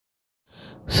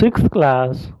Sixth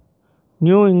class,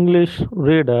 New English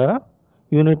Reader,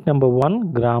 Unit number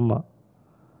 1, Grammar.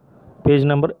 Page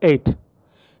number 8.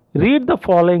 Read the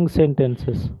following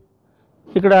sentences.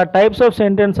 ఇక్కడ types of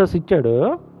sentences ఇచ్చాడు,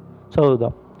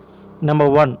 చదువుదాం. Number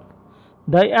 1.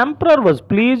 The emperor was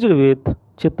pleased with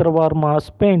చిత్రవర్మాస్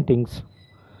paintings.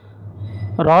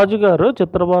 రాజుగారు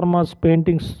చిత్రవర్మాస్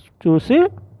paintings చూసి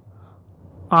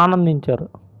ఆనందించారు.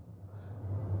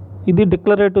 ఇది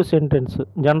declarative sentence,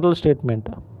 general statement.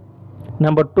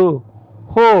 Number 2.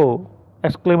 హో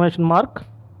exclamation mark,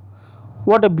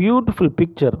 what a beautiful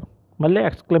picture. మళ్ళీ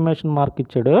exclamation mark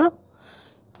ఇచ్చాడు.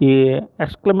 ఈ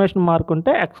ఎక్స్క్లమేషన్ మార్క్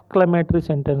ఉంటే ఎక్స్క్లమేటరీ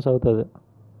సెంటెన్స్ అవుతుంది.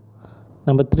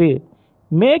 Number 3.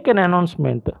 Make an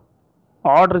announcement.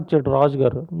 Order ఇచ్చాడు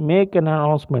రాజుగారు, మేక్ ఎన్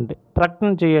అనౌన్స్మెంట్,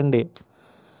 ప్రకటన చేయండి.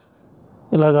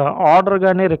 ఇలాగా ఆర్డర్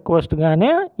కానీ రిక్వెస్ట్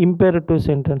కానీ ఇంపేరేటివ్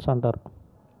సెంటెన్స్ అంటారు.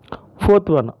 4th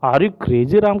one, are you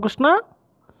crazy Ramakrishna,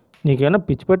 నీకేమైనా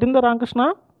పిచ్చి పెట్టిందా రామకృష్ణ.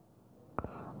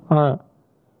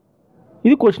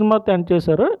 ఇది క్వశ్చన్ మార్క్ ఎండ్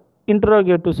చేశారు,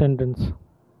 interrogative sentence.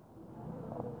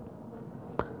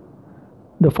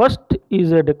 The first is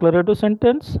a declarative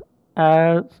sentence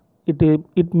as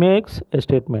it makes a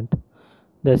statement.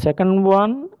 The second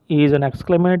one is an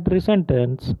exclamatory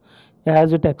sentence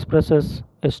as it expresses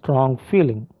a strong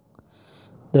feeling.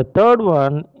 The third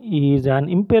one is an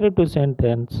imperative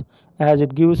sentence as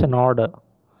it gives an order.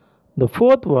 The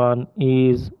fourth one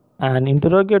is an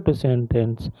interrogative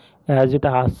sentence as it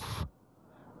asks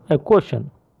a question.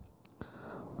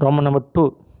 Roman number 2.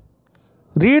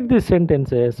 Read these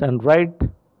sentences and write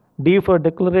D for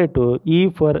declarative, E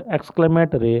for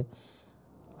exclamatory,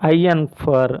 IN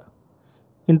for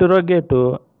interrogative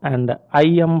and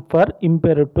IM for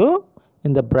imperative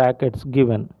in the brackets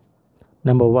given.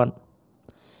 Number 1.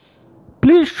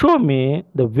 Please show me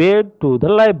the way to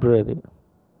the library.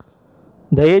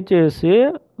 దయచేసి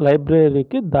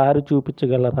లైబ్రరీకి దారి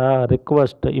చూపించగలరా,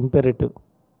 request, ఇంపెరేటివ్.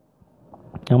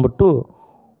 Number 2.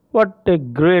 What a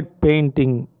great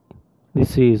painting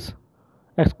this is,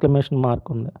 exclamation mark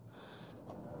ఉంది,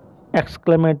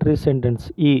 exclamatory sentence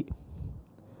ఈ.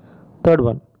 Third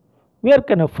one, where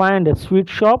can I find a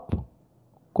sweet shop,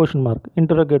 question mark,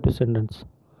 interrogative sentence.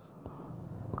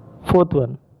 Fourth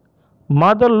one,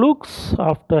 mother looks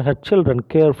after her children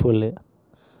carefully.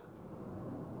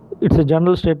 It's a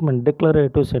general statement,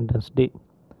 declarative sentence D.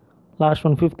 Last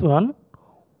one, fifth one,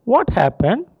 what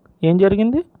happen, ఏం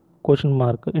జరిగింది, question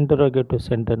mark, interrogative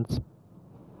sentence.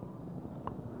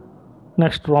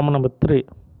 Next, Roman number 3.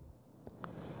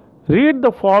 Read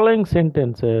the following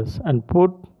sentences and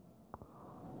put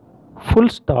full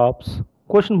stops,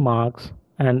 question marks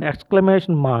and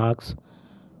exclamation marks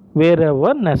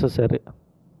wherever necessary.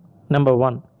 Number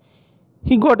 1.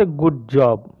 He got a good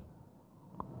job.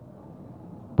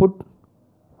 Put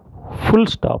full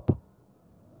stop.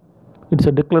 It's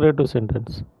a declarative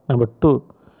sentence. Number 2.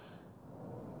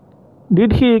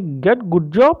 Did he get good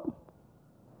job?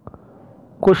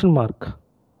 Question mark,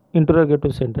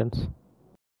 interrogative sentence.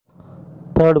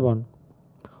 Third one,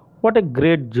 what a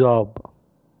great job,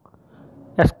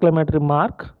 exclamatory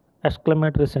mark,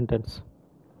 exclamatory sentence.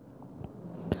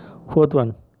 Fourth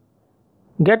one,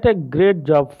 get a great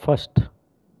job first,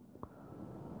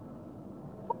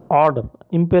 order,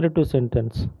 imperative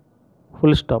sentence,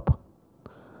 full stop.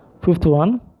 Fifth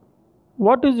one,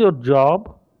 what is your job,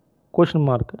 question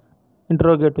mark,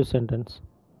 interrogative sentence.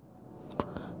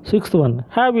 Sixth one,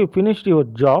 have you finished your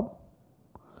job,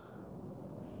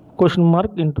 question mark,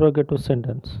 interrogative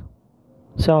sentence.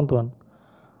 Seventh one,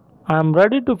 I am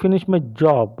ready to finish my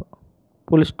job,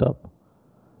 full stop,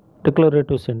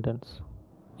 declarative sentence.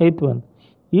 Eighth one,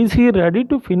 is he ready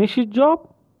to finish his job,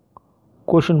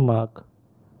 question mark,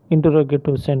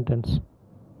 interrogative sentence.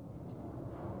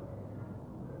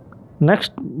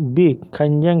 Next, B,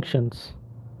 conjunctions.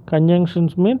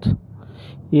 Conjunctions means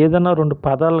ఏదైనా రెండు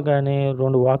పదాలు కానీ,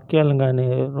 రెండు వాక్యాలను కానీ,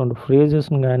 రెండు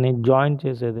ఫ్రేజెస్ని కానీ join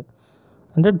చేసేది,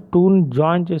 అంటే టూని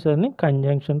జాయిన్ చేసేదని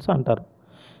కంజంక్షన్స్ అంటారు.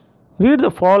 Read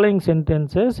the following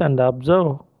sentences and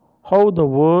observe how the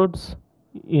words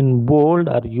in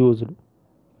bold are used.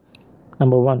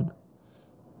 Number 1.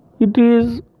 It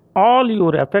is all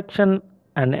your affection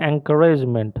and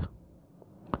encouragement.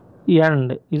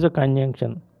 And is a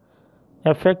conjunction.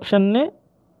 ఎఫెక్షన్ని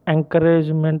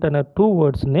encouragement అనే 2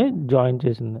 వర్డ్స్ని జాయిన్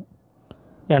చేసింది,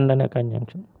 ఎండ్ అనే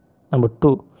conjunction. Number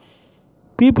 2.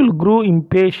 People గ్రూ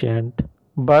impatient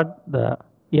but the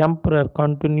emperor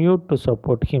continued to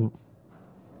support him.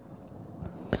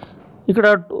 ఇక్కడ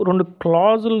 2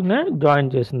 క్లాజుల్ని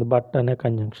join చేసింది but అనే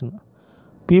conjunction.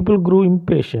 People గ్రూ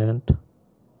impatient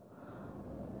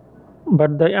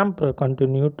but the emperor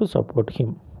continued to support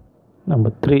him.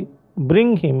 Number 3.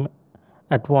 Bring him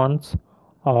at once,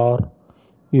 or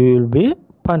you will be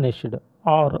punished,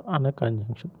 or on a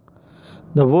conjunction.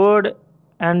 The word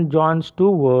and joins two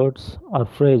words or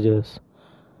phrases.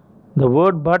 The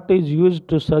word but is used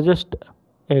to suggest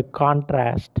a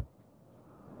contrast.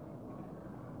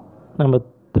 Number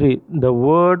 3. The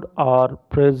word or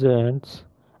presents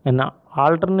an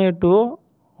alternative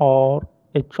or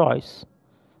a choice.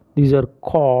 These are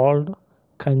called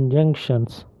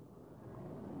conjunctions.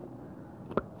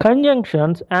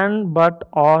 Conjunctions and, but,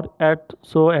 or, at,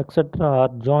 so, etc. are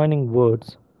joining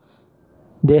words.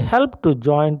 They help to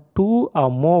join two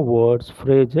or more words,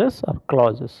 phrases, or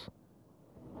clauses.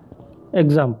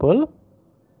 Example: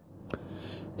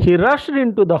 he rushed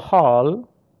into the hall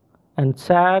and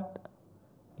sat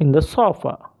in the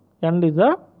sofa. And is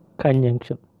a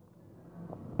conjunction.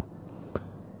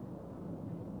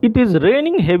 It is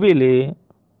raining heavily,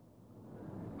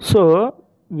 so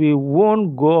we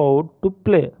won't go out to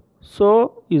play.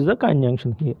 So is the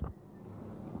conjunction here.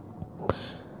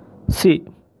 C.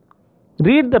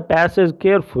 Read the passage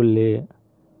carefully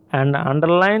and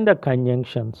underline the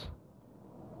conjunctions.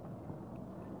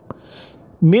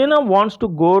 Meena wants to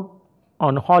go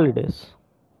on holidays.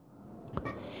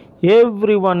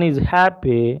 Everyone is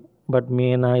happy, but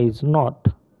Meena is not.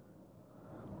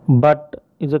 But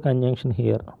is a conjunction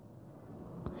here.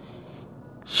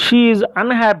 She is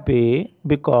unhappy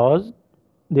because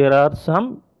there are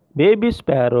some baby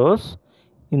sparrows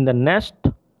in the nest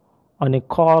on a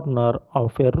corner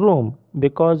of a room,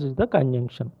 because is the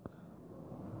conjunction.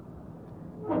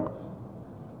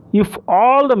 If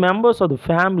all the members of the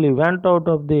family went out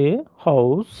of the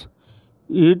house,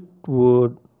 it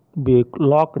would be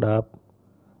locked up.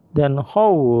 Then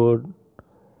how would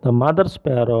the mother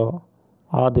sparrow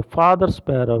or the father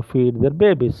sparrow feed their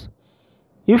babies?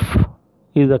 If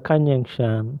is a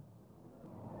conjunction,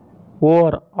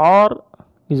 or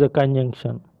is a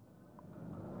conjunction.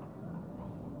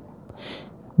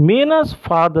 Meena's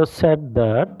father said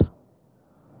that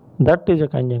is a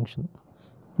conjunction.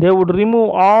 They would remove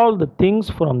all the things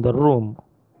from the room,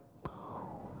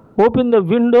 open the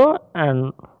window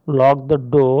and lock the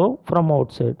door from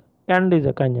outside, and is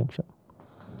a conjunction.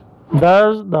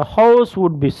 Thus the house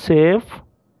would be safe,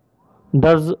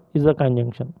 thus is a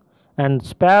conjunction, and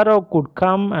sparrow could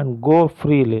come and go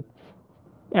freely,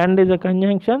 and is a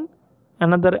conjunction.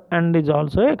 Another and is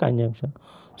also a conjunction.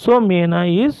 So Meena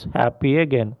is happy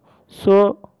again.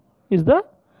 So is the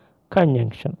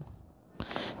conjunction.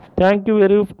 Thank you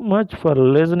very much for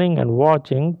listening and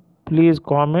watching. Please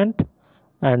comment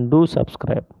and do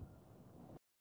subscribe.